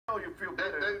You feel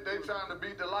better. They trying to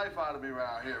beat the life out of me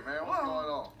around here, man. What's going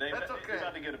on? That's okay. You're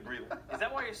about to get a breather. Is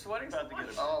that why you're sweating so much?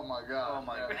 Oh my God. Oh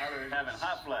my God. Having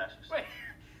hot flashes. Wait,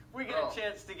 we get a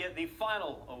chance to get the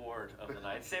final award of the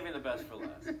night, saving the best for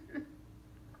last.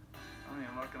 I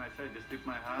mean, what can I say? Just stick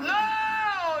my hand. No,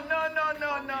 not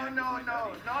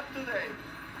today.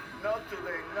 Not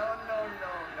today. No.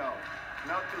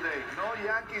 Not today. No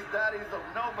Yankees daddies of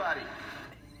nobody.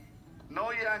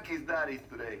 No Yankees daddies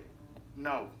today.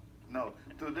 No.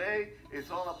 Today it's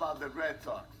all about the Red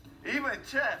Sox. Even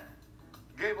Chef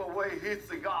gave away his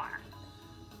cigar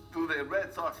to the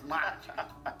Red Sox match,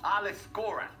 Alex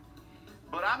Cora.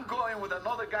 But I'm going with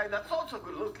another guy that's also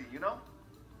good looking, you know?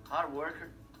 Hard worker.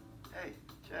 Hey,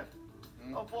 Chef,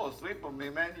 don't fall asleep on me,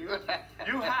 man. You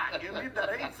hack. You need that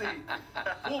AC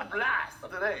full blast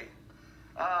today.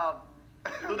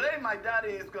 Today my daddy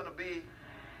is going to be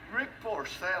Rick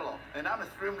Porcello, and I'm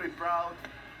extremely proud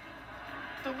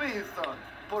to be his son.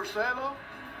 Porcello,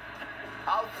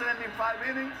 outstanding 5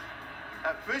 innings,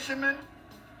 a fisherman.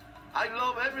 I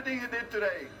love everything he did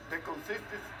today. The consistency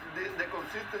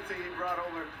he brought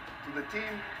over to the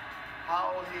team,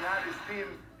 how he had his team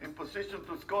in position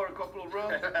to score a couple of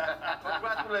runs.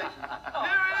 Congratulations. Oh,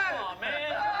 There it is. come on,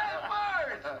 man.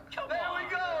 There we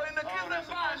go, in the Kiss and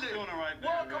Bandit. Right there,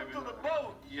 Welcome to the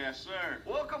boat. Yes, sir.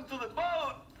 Welcome to the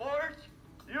boat, Porch.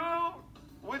 You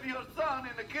with your son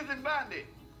in the Kissing Bandit.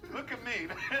 Look at me.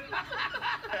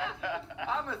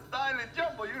 I'm a stylish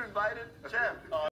jumbo. You're invited, Chef.